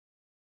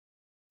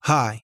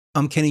Hi,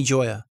 I'm Kenny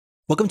Joya.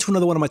 Welcome to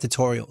another one of my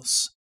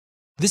tutorials.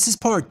 This is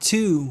part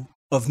 2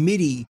 of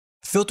Midi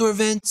filter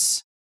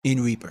events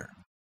in Reaper.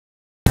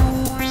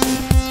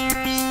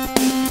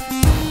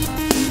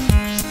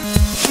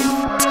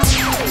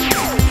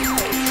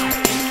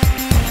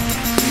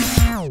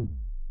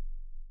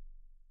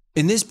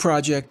 In this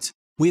project,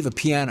 we have a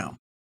piano,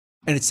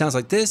 and it sounds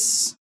like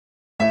this.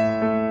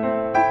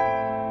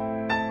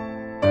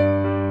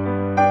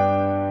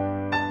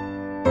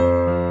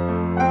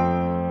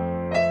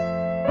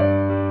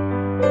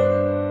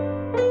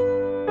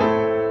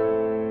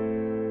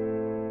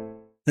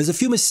 There's a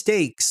few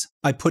mistakes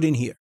I put in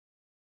here.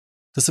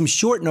 There's some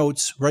short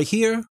notes right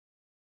here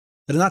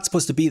that are not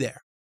supposed to be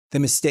there.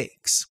 They're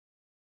mistakes.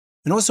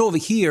 And also over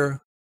here,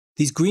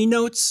 these green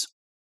notes,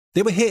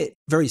 they were hit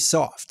very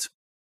soft.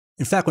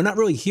 In fact, we're not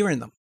really hearing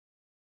them.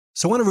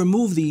 So I want to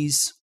remove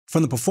these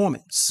from the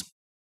performance.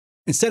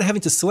 Instead of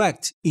having to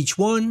select each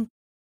one,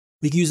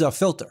 we can use our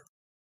filter.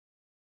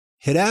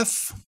 Hit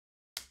F,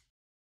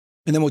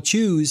 and then we'll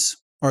choose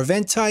our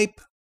event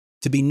type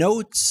to be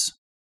notes.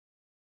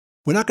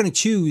 We're not going to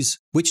choose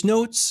which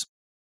notes,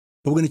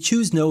 but we're going to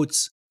choose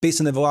notes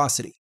based on their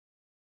velocity.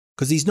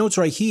 Because these notes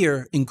right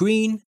here in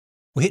green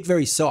were hit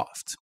very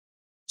soft.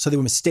 So they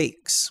were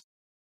mistakes.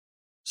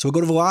 So we'll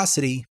go to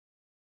velocity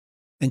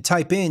and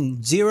type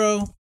in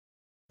 0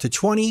 to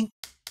 20.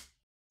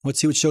 Let's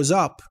see what shows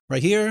up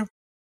right here.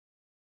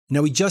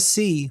 Now we just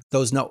see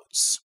those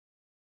notes.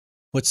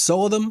 Let's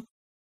solo them.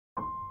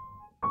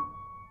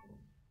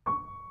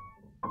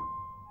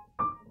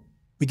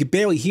 We can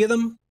barely hear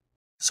them,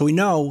 so we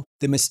know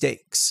they're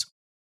mistakes.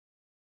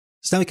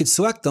 So now we can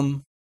select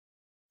them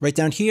right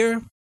down here,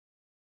 and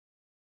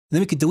then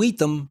we can delete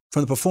them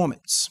from the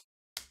performance,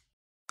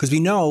 because we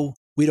know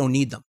we don't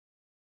need them.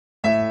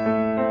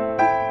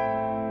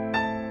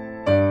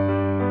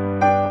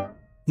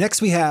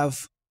 Next we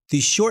have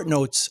these short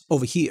notes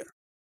over here.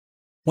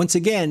 Once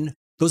again,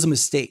 those are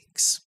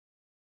mistakes.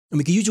 And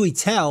we can usually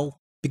tell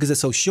because they're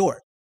so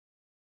short.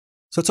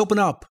 So let's open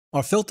up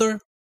our filter.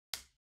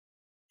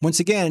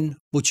 Once again,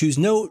 we'll choose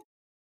note.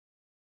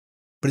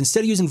 But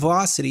instead of using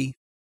velocity,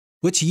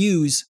 let's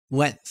use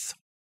length.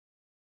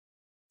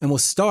 And we'll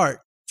start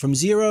from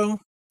 0. And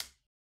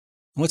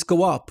let's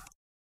go up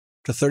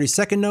to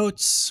 30-second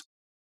notes.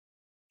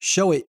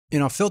 Show it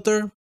in our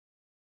filter.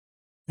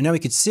 And now we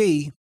can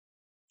see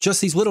just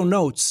these little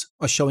notes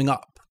are showing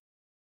up.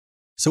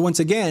 So once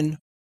again,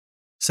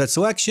 set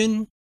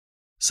selection.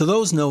 So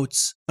those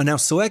notes are now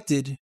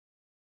selected,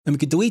 and we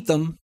can delete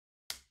them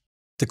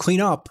to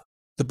clean up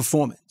the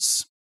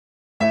performance.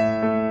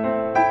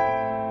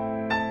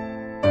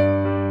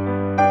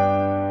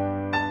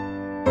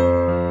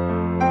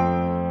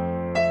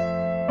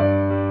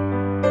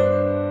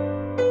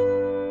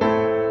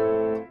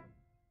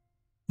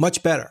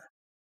 Much better.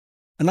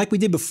 And like we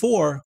did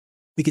before,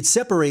 we could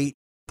separate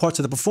parts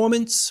of the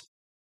performance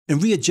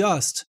and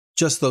readjust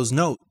just those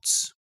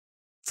notes.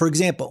 For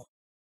example,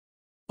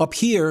 up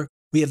here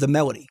we have the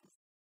melody,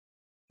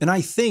 and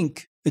I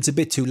think it's a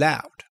bit too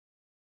loud.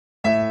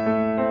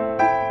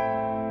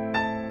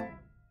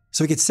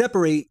 So we could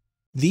separate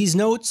these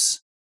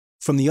notes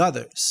from the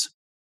others.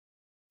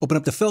 Open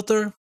up the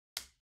filter,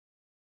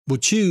 we'll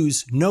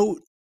choose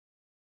note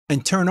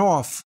and turn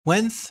off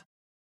length.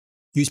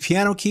 Use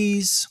piano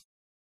keys.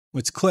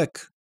 Let's click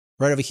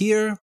right over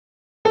here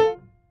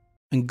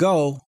and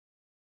go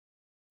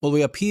all the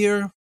way up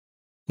here,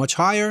 much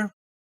higher.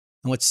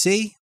 And let's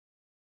see.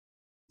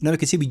 Now we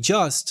can see we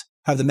just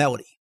have the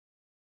melody.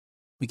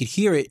 We could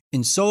hear it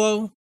in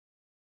solo.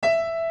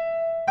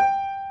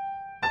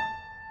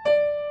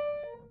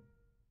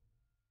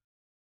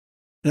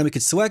 And then we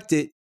could select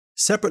it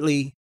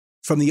separately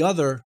from the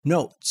other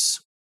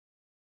notes.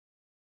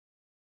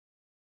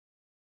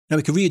 Now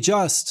we can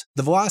readjust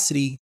the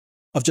velocity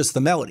of just the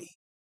melody.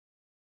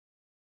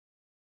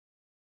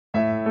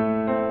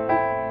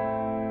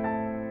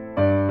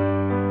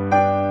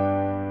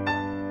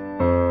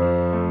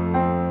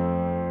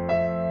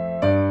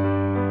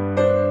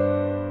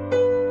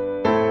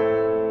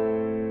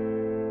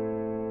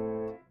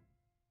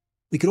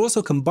 We could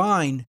also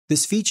combine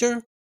this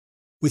feature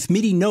with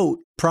Midi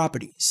note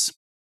properties.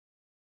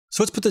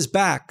 So let's put this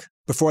back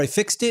before I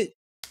fixed it.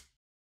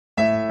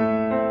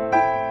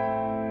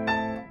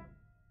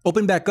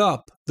 Open back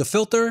up the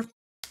filter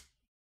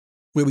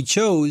where we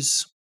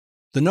chose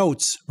the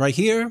notes right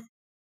here.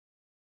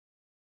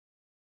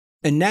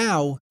 And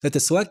now that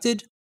they're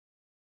selected,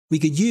 we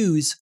could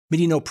use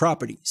Midi note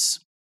properties.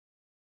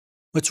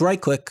 Let's right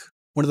click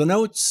one of the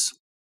notes,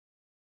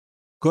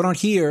 go down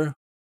here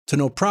to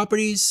note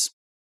properties,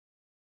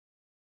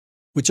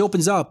 which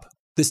opens up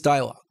this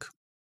dialog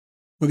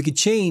where we could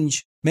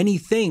change many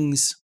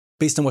things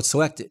based on what's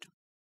selected.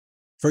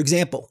 For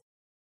example,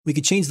 we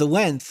could change the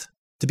length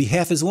to be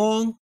half as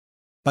long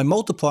by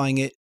multiplying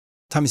it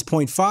times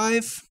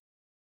 0.5.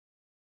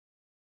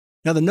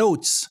 Now the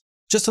notes,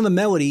 just on the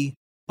melody,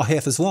 are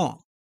half as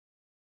long.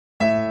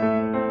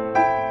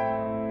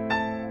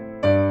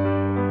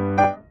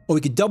 Or we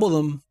could double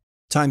them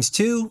times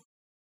 2.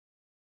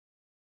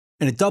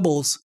 and it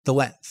doubles the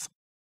length.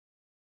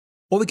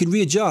 Or we could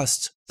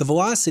readjust the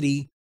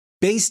velocity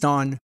based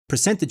on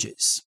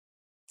percentages.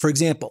 For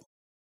example,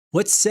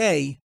 let's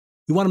say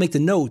we want to make the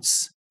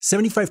notes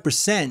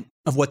 75%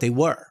 of what they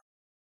were.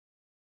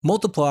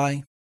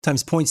 Multiply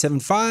times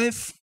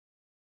 0.75,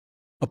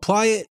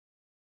 apply it,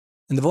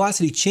 and the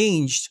velocity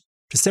changed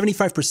to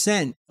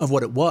 75% of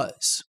what it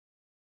was.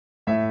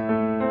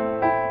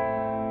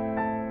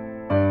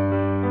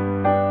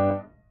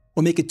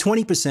 Or make it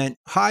 20%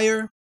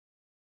 higher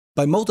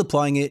by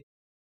multiplying it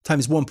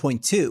times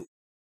 1.2.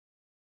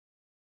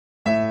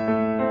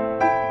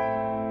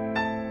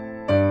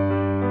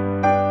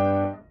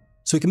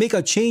 So we can make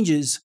our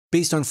changes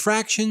based on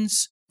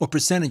fractions or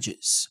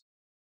percentages,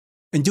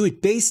 and do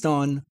it based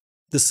on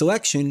the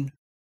selection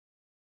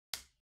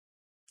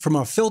from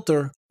our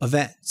filter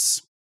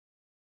events.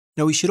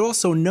 Now we should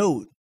also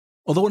note,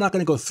 although we're not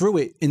going to go through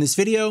it in this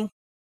video,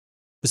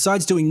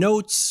 besides doing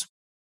notes,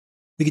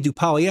 we could do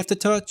poly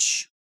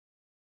aftertouch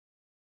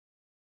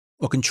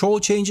or control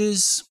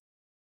changes,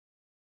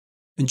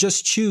 and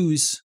just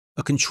choose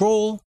a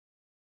control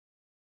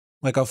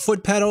like our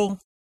foot pedal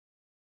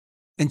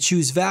and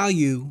choose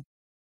value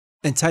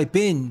and type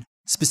in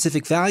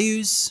specific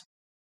values,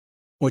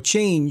 or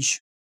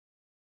change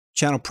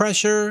channel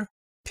pressure,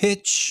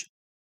 pitch,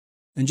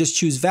 and just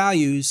choose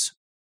values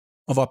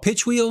of our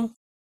pitch wheel.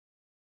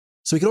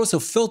 So we can also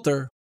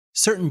filter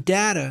certain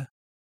data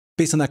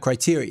based on that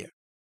criteria.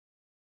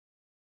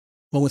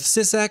 One with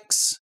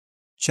sysx,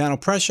 channel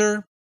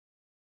pressure,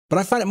 but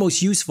I find it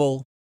most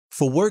useful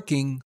for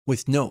working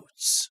with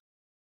notes.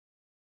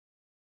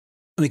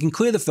 And we can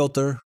clear the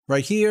filter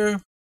right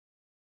here,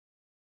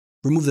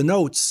 remove the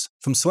notes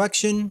from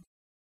selection,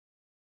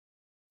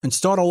 and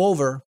start all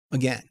over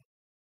again.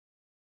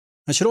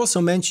 I should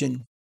also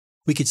mention,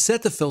 we could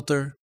set the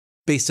filter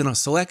based on our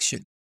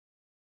selection.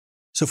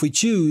 So if we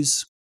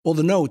choose all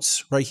the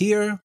notes right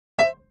here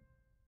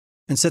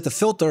and set the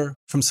filter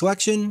from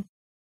selection,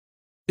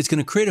 it's going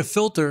to create a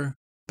filter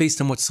based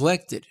on what's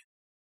selected,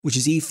 which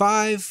is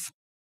E5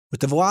 with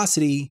the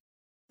velocity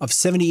of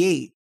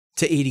 78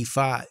 to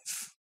 85,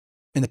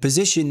 and the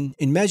position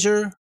in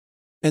measure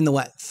and the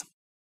length.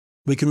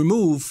 We can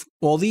remove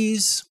all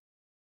these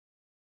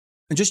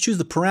and just choose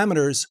the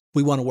parameters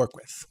we want to work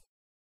with.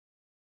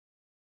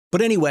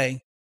 But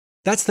anyway,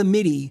 that's the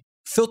Midi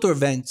filter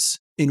events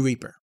in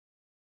Reaper.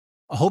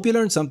 I hope you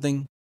learned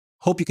something,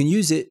 hope you can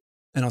use it,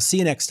 and I'll see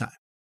you next time.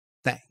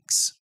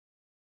 Thanks.